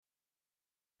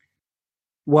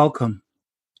Welcome.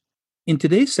 In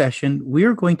today's session, we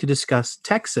are going to discuss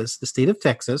Texas, the state of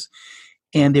Texas,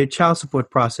 and their child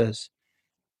support process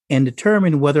and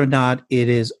determine whether or not it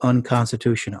is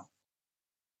unconstitutional.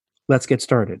 Let's get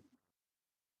started.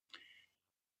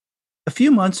 A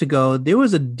few months ago, there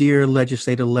was a Dear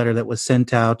Legislator letter that was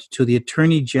sent out to the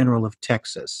Attorney General of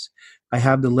Texas. I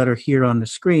have the letter here on the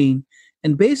screen,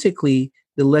 and basically,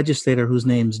 the legislator, whose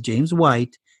name is James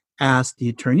White, asked the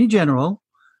Attorney General,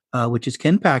 which is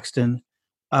Ken Paxton,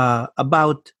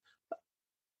 about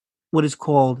what is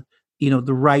called,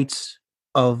 the rights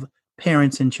of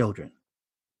parents and children.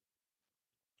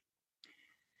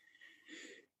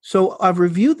 So I've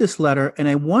reviewed this letter, and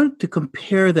I want to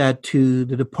compare that to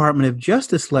the Department of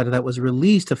Justice letter that was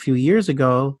released a few years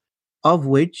ago, of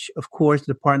which, of course,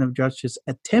 the Department of Justice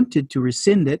attempted to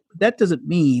rescind it. That doesn't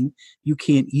mean you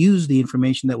can't use the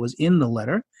information that was in the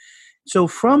letter. So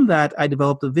from that, I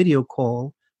developed a video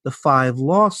called The 5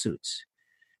 Lawsuits,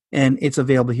 and it's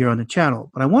available here on the channel.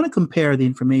 But I want to compare the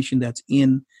information that's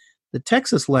in the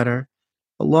Texas letter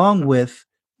along with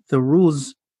the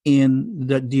rules in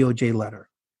the DOJ letter.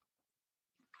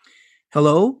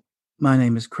 Hello, my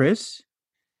name is Chris.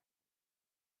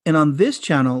 And on this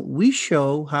channel, we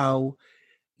show how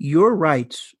your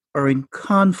rights are in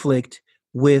conflict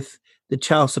with the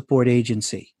child support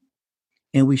agency.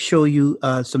 And we show you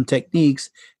some techniques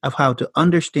of how to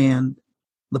understand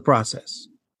the process.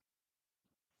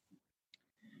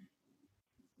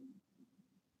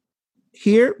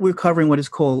 Here, we're covering what is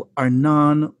called our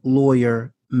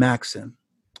non-lawyer maxim.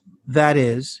 That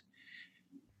is,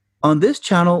 on this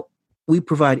channel, we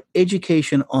provide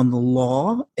education on the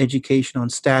law, education on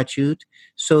statute,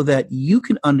 so that you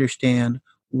can understand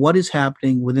what is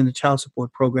happening within the child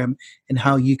support program and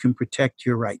how you can protect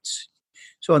your rights.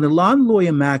 So on the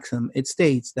non-lawyer maxim, it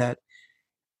states that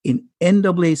in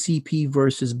NAACP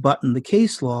versus Button, the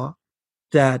case law,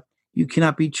 that you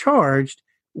cannot be charged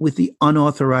with the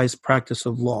unauthorized practice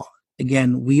of law.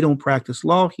 Again, we don't practice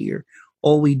law here.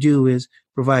 All we do is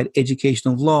provide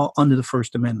education of law under the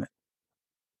First Amendment.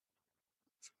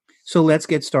 So let's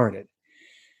get started.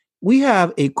 We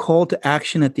have a call to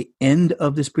action at the end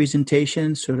of this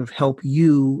presentation, sort of help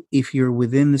you, if you're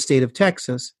within the state of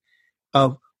Texas,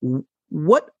 of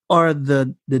what are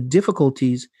the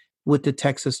difficulties with the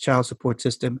Texas child support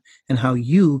system and how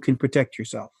you can protect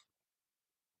yourself.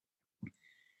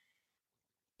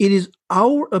 It is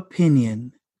our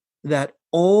opinion that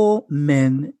all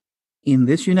men in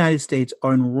this United States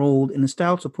are enrolled in the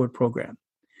child support program.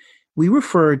 We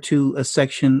refer to a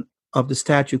section of the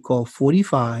statute called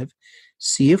 45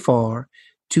 CFR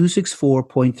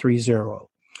 264.30,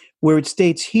 where it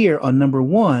states here on number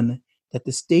 1 that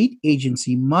the state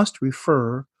agency must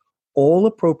refer all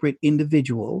appropriate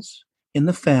individuals in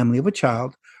the family of a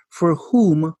child for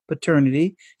whom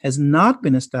paternity has not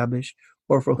been established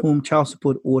or for whom child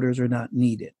support orders are not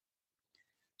needed.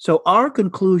 So our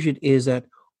conclusion is that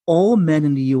all men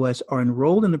in the U.S. are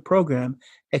enrolled in the program,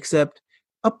 except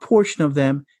a portion of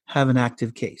them have an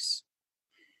active case.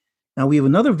 Now, we have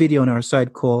another video on our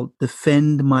site called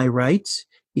Defend My Rights.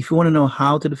 If you want to know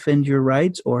how to defend your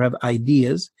rights or have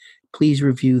ideas, please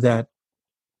review that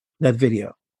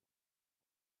video.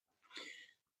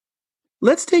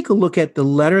 Let's take a look at the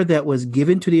letter that was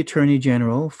given to the Attorney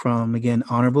General from, again,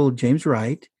 Honorable James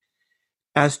White,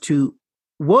 as to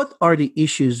what are the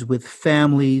issues with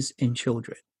families and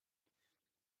children.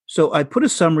 So I put a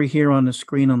summary here on the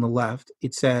screen on the left.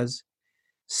 It says,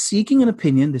 seeking an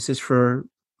opinion, this is for,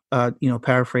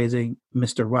 paraphrasing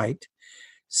Mr. White,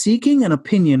 seeking an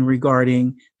opinion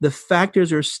regarding the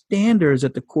factors or standards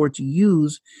that the courts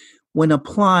use when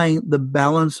applying the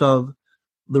balance of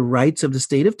the rights of the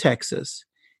state of Texas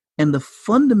and the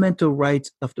fundamental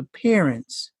rights of the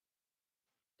parents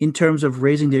in terms of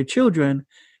raising their children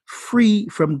free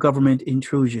from government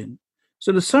intrusion.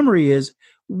 So the summary is,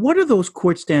 what are those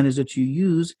court standards that you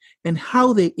use and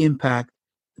how they impact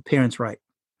the parent's right?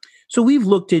 So we've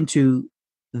looked into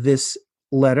this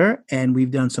letter and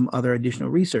we've done some other additional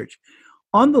research.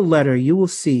 On the letter, you will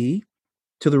see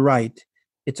to the right,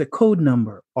 it's a code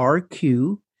number,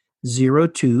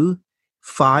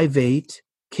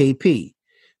 RQ0258KP.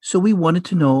 So we wanted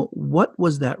to know, what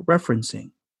was that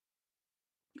referencing?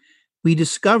 We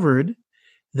discovered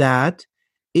that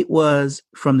it was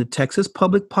from the Texas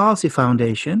Public Policy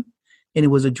Foundation, and it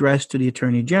was addressed to the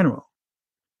Attorney General.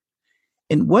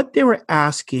 And what they were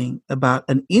asking about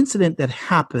an incident that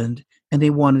happened, and they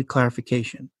wanted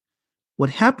clarification. What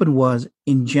happened was,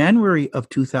 in January of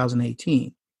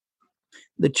 2018,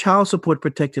 the Child Support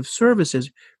Protective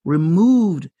Services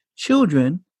removed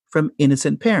children from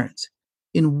innocent parents.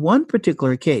 In one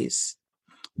particular case,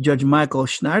 Judge Michael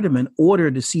Schneiderman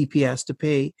ordered the CPS to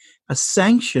pay a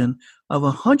sanction of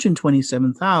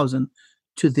 $127,000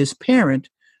 to this parent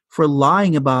for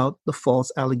lying about the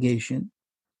false allegation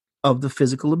of the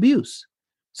physical abuse.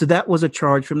 So that was a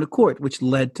charge from the court, which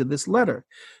led to this letter.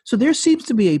 So there seems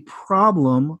to be a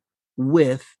problem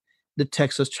with the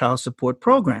Texas Child Support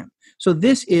Program. So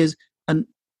this is,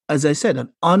 as I said,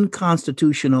 an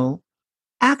unconstitutional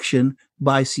action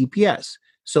by CPS.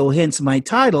 So hence my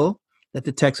title, that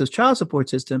the Texas Child Support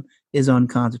System is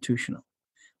unconstitutional.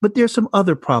 But there's some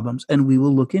other problems, and we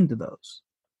will look into those.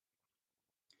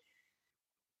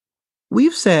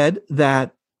 We've said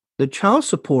that the child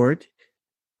support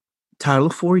Title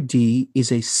 4D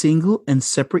is a single and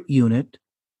separate unit,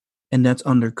 and that's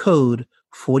under Code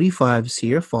 45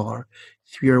 CFR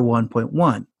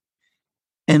 301.1.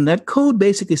 And that code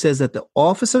basically says that the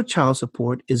Office of Child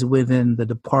Support is within the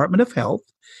Department of Health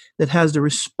that has the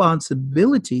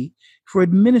responsibility for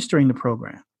administering the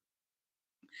program.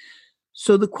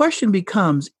 So the question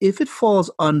becomes, if it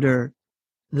falls under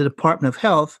the Department of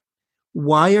Health,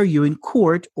 why are you in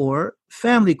court or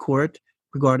family court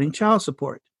regarding child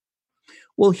support?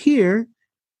 Well, here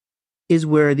is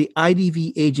where the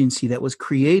IDV agency that was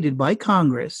created by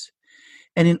Congress,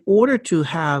 and in order to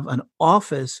have an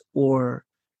office or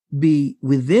be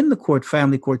within the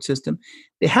family court system,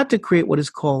 they had to create what is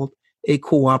called a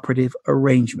cooperative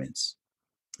arrangements.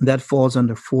 That falls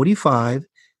under 45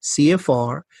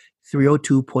 CFR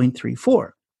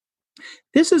 302.34.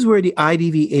 This is where the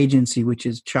IDV agency, which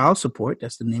is child support,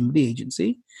 that's the name of the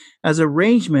agency, has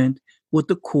arrangement with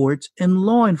the courts and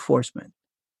law enforcement.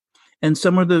 And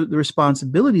some of the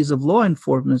responsibilities of law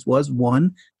enforcement was,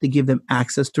 one, to give them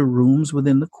access to rooms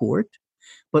within the court,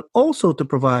 but also to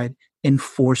provide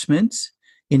enforcement,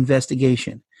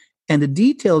 investigation. And the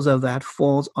details of that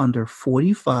falls under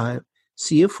 45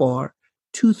 CFR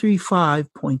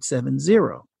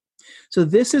 235.70. So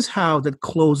this is how that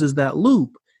closes that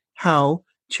loop, how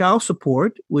child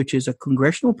support, which is a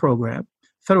congressional program,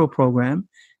 federal program,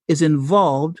 is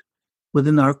involved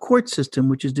within our court system,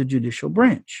 which is the judicial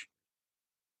branch.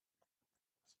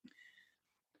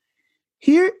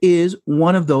 Here is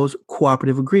one of those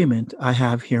cooperative agreements I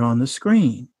have here on the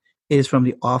screen. It is from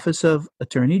the Office of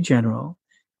Attorney General,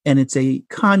 and it's a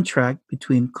contract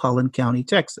between Collin County,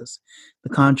 Texas. The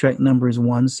contract number is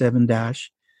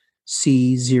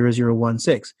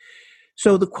 17-C0016.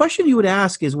 So the question you would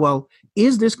ask is, well,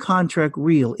 is this contract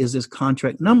real? Is this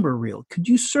contract number real? Could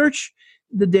you search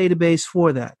the database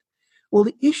for that? Well,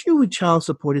 the issue with child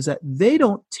support is that they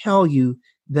don't tell you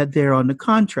that they're on the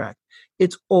contract.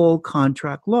 It's all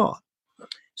contract law.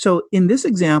 So in this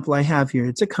example I have here,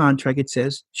 it's a contract. It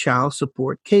says child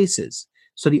support cases.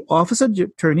 So the Office of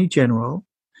Attorney General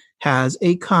has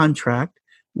a contract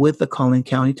with the Collin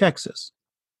County, Texas.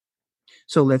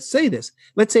 So let's say this.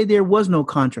 Let's say there was no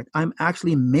contract. I'm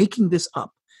actually making this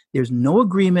up. There's no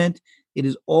agreement. It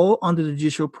is all under the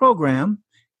judicial program,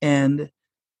 and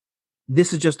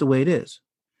this is just the way it is.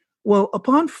 Well,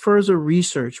 upon further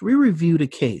research, we reviewed a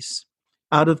case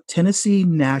out of Tennessee,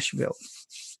 Nashville,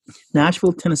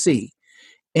 Tennessee.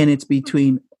 And it's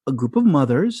between a group of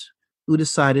mothers who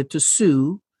decided to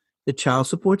sue the child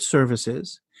support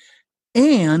services,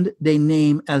 and they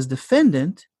name as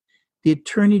defendant the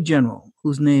Attorney General,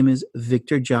 whose name is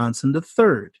Victor Johnson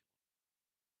III.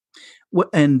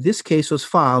 And this case was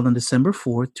filed on December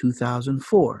 4th,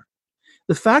 2004.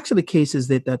 The facts of the case is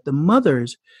that the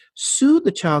mothers sued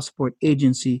the child support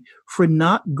agency for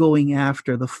not going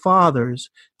after the fathers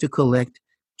to collect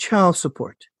child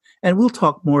support. And we'll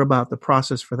talk more about the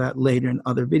process for that later in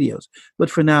other videos.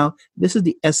 But for now, this is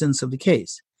the essence of the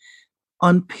case.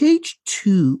 On page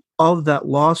 2 of that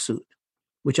lawsuit,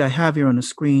 which I have here on the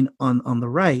screen on the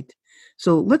right,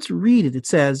 so let's read it. It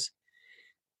says,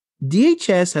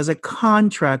 DHS has a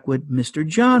contract with Mr.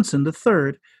 Johnson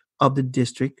III of the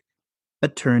District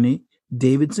Attorney,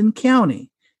 Davidson County,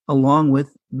 along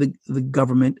with the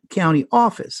government county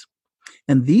office.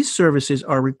 And these services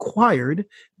are required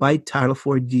by Title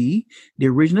 4D. The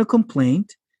original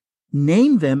complaint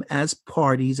named them as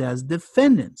parties, as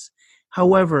defendants.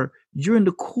 However, during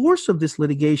the course of this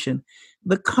litigation,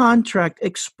 the contract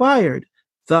expired,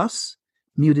 thus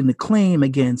muting the claim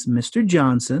against Mr.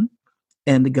 Johnson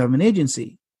and the government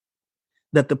agency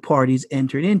that the parties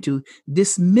entered into,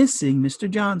 dismissing Mr.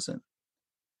 Johnson.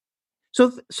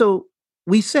 So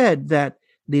we said that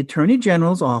the Attorney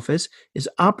General's office is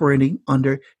operating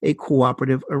under a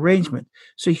cooperative arrangement.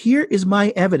 So here is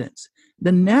my evidence. The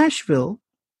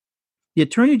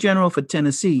Attorney General for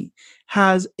Tennessee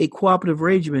has a cooperative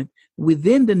arrangement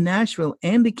within the Nashville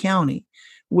and the county,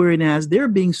 whereas they're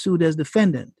being sued as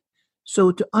defendant.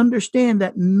 So to understand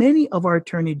that many of our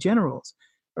attorney generals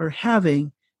are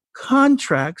having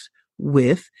contracts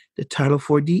with the Title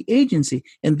 4D agency,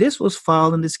 and this was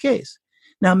filed in this case.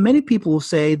 Now, many people will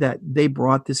say that they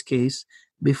brought this case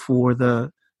before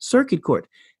the circuit court.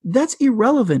 That's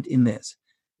irrelevant in this.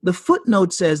 The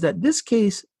footnote says that this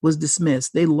case was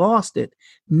dismissed. They lost it,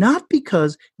 not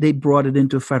because they brought it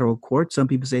into federal court. Some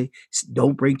people say,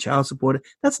 don't bring child support.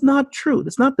 That's not true.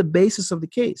 That's not the basis of the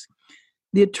case.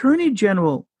 The attorney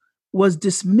general was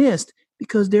dismissed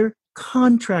because their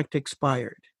contract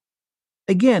expired.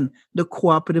 Again, the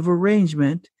cooperative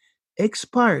arrangement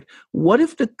expired. What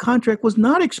if the contract was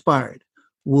not expired?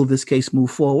 Will this case move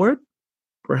forward?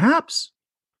 Perhaps.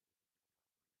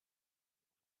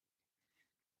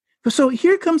 So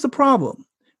here comes the problem.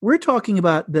 We're talking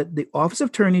about that the Office of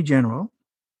Attorney General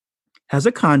has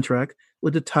a contract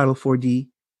with the Title 4D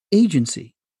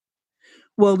agency.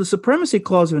 Well, the Supremacy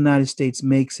Clause of the United States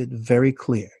makes it very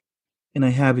clear, and I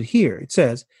have it here. It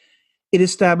says, it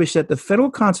established that the federal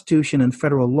constitution and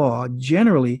federal law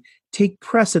generally take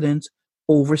precedence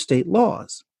over state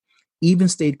laws, even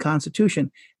state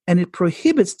constitution, and it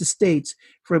prohibits the states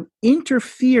from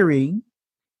interfering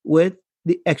with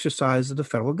the exercise of the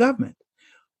federal government.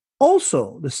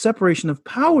 Also, the Separation of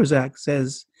Powers Act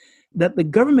says that the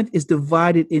government is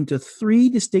divided into three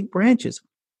distinct branches: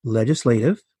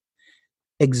 legislative,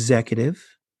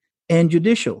 executive, and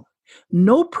judicial.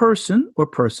 No person or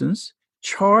persons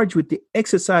charged with the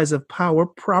exercise of power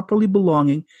properly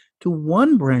belonging to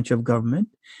one branch of government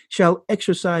shall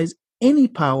exercise any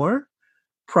power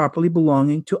properly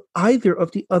belonging to either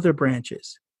of the other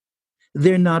branches.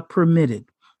 They're not permitted.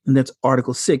 And that's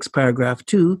Article 6, Paragraph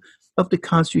 2 of the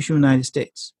Constitution of the United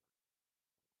States.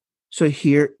 So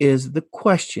here is the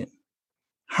question.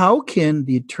 How can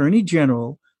the Attorney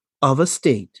General of a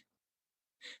state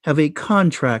have a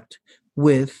contract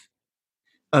with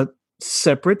a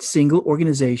separate single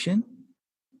organization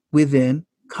within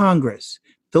Congress?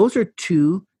 Those are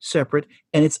two separate,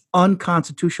 and it's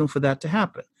unconstitutional for that to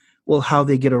happen. Well, how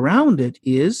they get around it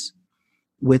is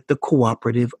with the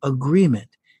cooperative agreement,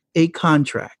 a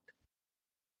contract.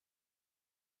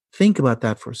 Think about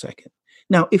that for a second.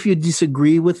 Now, if you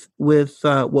disagree with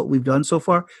what we've done so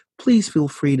far, please feel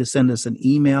free to send us an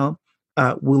email.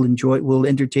 We'll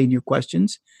entertain your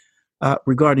questions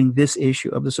regarding this issue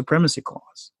of the Supremacy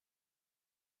Clause.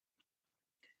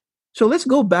 So let's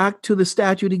go back to the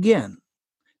statute again.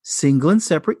 Single and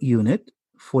separate unit,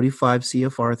 45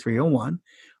 CFR 301,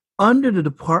 under the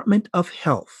Department of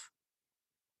Health.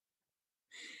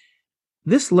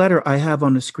 This letter I have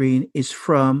on the screen is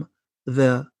from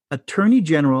the Attorney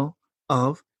General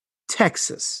of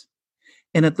Texas.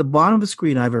 And at the bottom of the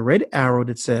screen, I have a red arrow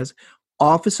that says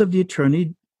Office of the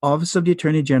Attorney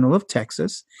General of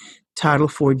Texas, Title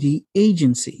 4D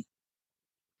agency.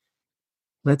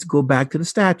 Let's go back to the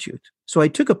statute. So I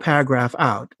took a paragraph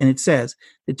out, and it says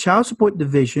the Child Support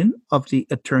Division of the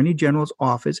Attorney General's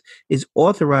Office is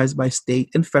authorized by state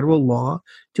and federal law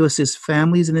to assist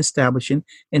families in establishing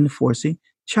and enforcing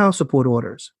child support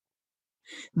orders.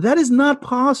 That is not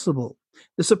possible.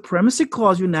 The Supremacy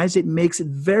Clause of the United States makes it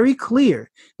very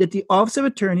clear that the Office of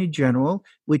Attorney General,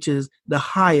 which is the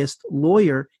highest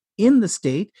lawyer in the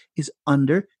state, is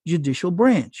under judicial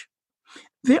branch.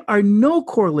 There are no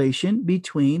correlation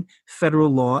between federal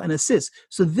law and assist.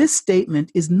 So this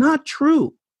statement is not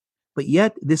true, but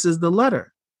yet this is the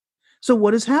letter. So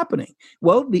what is happening?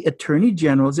 Well, the Attorney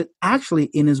General is actually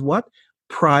in his what?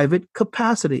 Private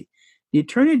capacity. The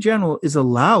Attorney General is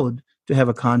allowed to have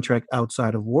a contract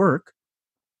outside of work.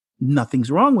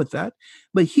 Nothing's wrong with that.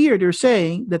 But here they're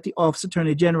saying that the Office of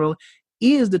Attorney General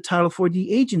is the Title 4D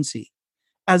agency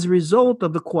as a result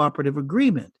of the cooperative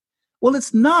agreement. Well,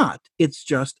 it's not. It's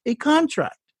just a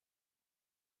contract.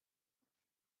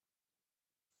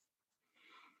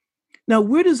 Now,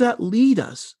 where does that lead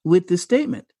us with this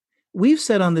statement? We've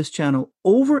said on this channel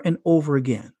over and over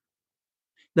again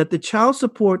that the child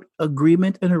support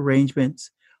agreement and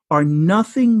arrangements are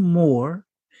nothing more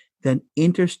than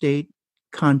interstate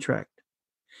contract.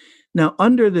 Now,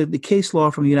 under the case law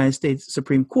from the United States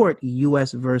Supreme Court,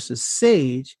 U.S. versus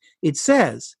Sage, it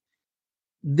says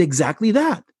exactly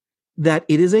that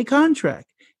it is a contract.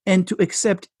 And to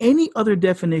accept any other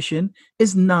definition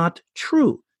is not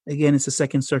true. Again, it's the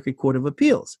Second Circuit Court of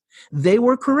Appeals. They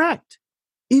were correct.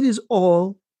 It is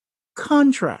all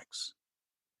contracts.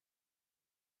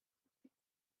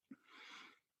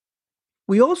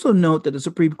 We also note that the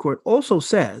Supreme Court also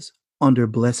says, under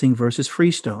Blessing versus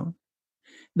Freestone,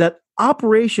 that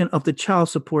operation of the child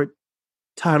support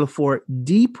Title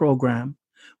IV-D program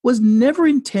was never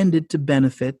intended to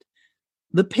benefit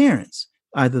the parents,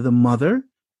 either the mother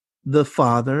the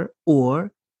father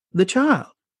or the child.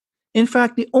 In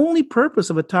fact, the only purpose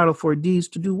of a Title IV D is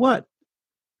to do what?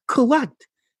 Collect.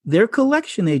 Their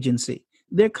collection agency,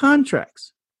 their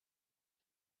contracts.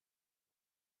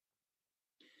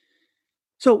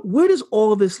 So where does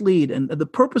all of this lead? And the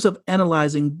purpose of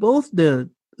analyzing both the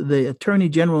Attorney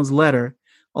General's letter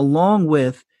along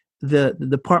with the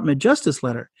Department of Justice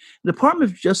letter. The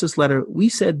Department of Justice letter, we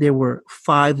said there were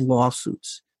 5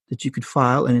 lawsuits that you could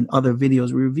file, and in other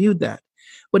videos we reviewed that.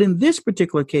 But in this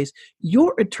particular case,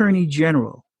 your Attorney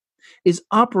General is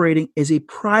operating as a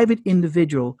private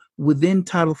individual within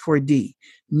Title IV D,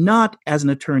 not as an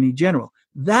Attorney General.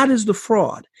 That is the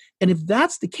fraud. And if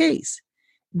that's the case,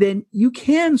 then you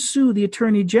can sue the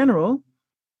Attorney General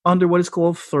under what is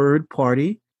called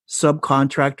third-party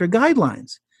subcontractor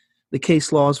guidelines. The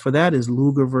case laws for that is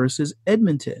Lugar versus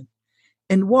Edmonton.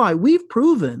 And why? We've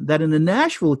proven that in the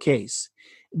Nashville case,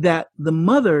 that the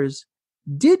mothers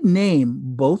did name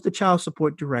both the child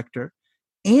support director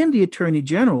and the Attorney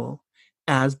General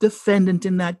as defendant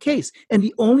in that case. And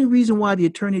the only reason why the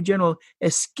Attorney General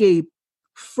escaped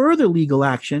further legal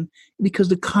action because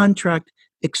the contract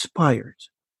expired.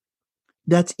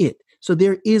 That's it. So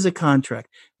there is a contract.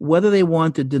 Whether they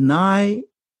want to deny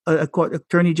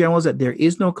Attorney Generals that there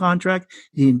is no contract,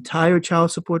 the entire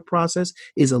child support process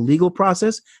is a legal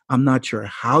process. I'm not sure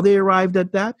how they arrived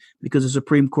at that because the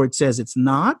Supreme Court says it's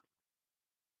not.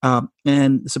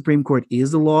 And the Supreme Court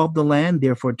is the law of the land.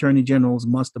 Therefore, Attorney Generals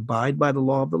must abide by the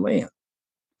law of the land.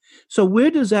 So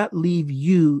where does that leave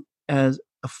you as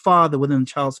a father within a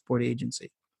child support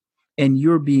agency? And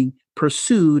you're being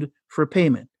pursued for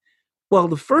payment. Well,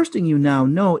 the first thing you now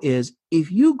know is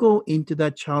if you go into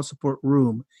that child support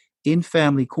room in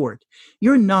family court,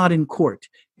 you're not in court.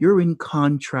 You're in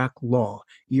contract law.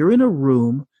 You're in a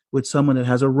room with someone that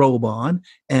has a robe on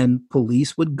and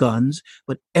police with guns,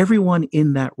 but everyone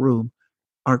in that room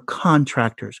are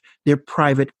contractors. They're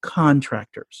private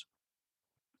contractors,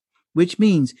 which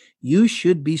means you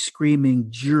should be screaming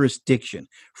jurisdiction.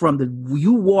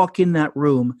 You walk in that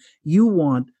room, you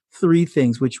want 3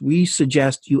 things, which we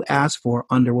suggest you ask for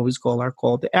under what we call our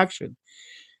call to action.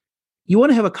 You want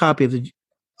to have a copy of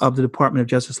the Department of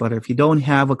Justice letter. If you don't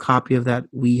have a copy of that,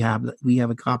 we have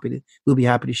a copy. We'll be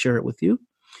happy to share it with you.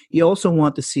 You also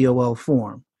want the COL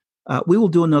form. We will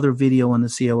do another video on the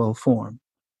COL form,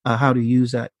 how to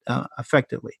use that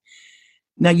effectively.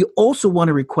 Now, you also want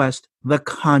to request the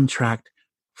contract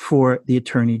for the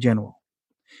Attorney General.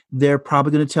 They're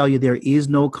probably going to tell you there is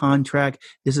no contract.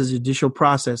 This is a judicial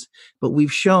process. But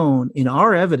we've shown in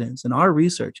our evidence, in our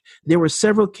research, there were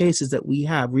several cases that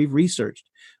we've researched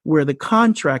where the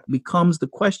contract becomes the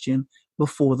question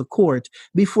before the court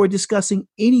before discussing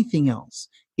anything else.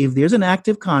 If there's an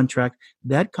active contract,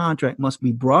 that contract must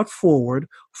be brought forward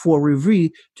for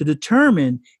review to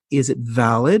determine is it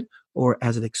valid or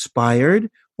has it expired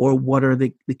or what are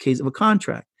the case of a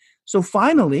contract. So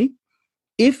finally,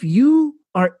 if you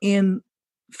are in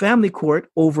family court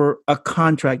over a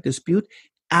contract dispute,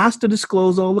 ask to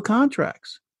disclose all the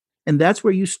contracts. And that's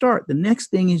where you start. The next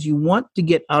thing is you want to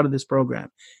get out of this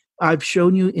program. I've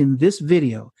shown you in this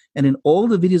video and in all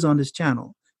the videos on this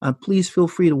channel, please feel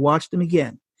free to watch them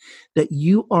again, that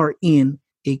you are in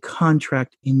a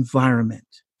contract environment.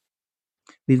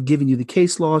 We've given you the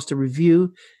case laws to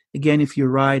review. Again, if you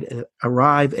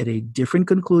arrive at a different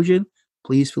conclusion,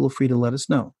 please feel free to let us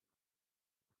know.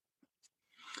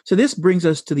 So this brings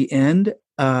us to the end.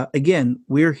 Again,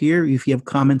 we're here. If you have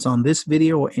comments on this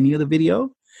video or any other video,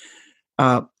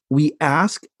 we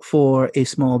ask for a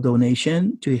small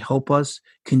donation to help us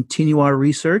continue our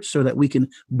research so that we can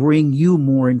bring you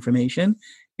more information.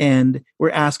 And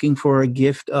we're asking for a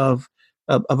gift of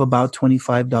about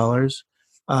 $25.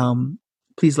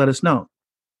 Please let us know.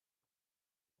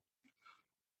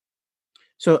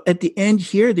 So at the end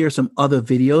here, there are some other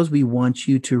videos we want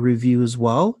you to review as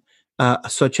well.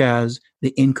 Such as the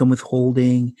income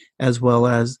withholding, as well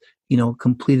as,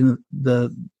 completing the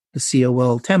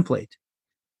COL template.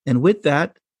 And with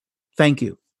that, thank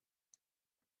you.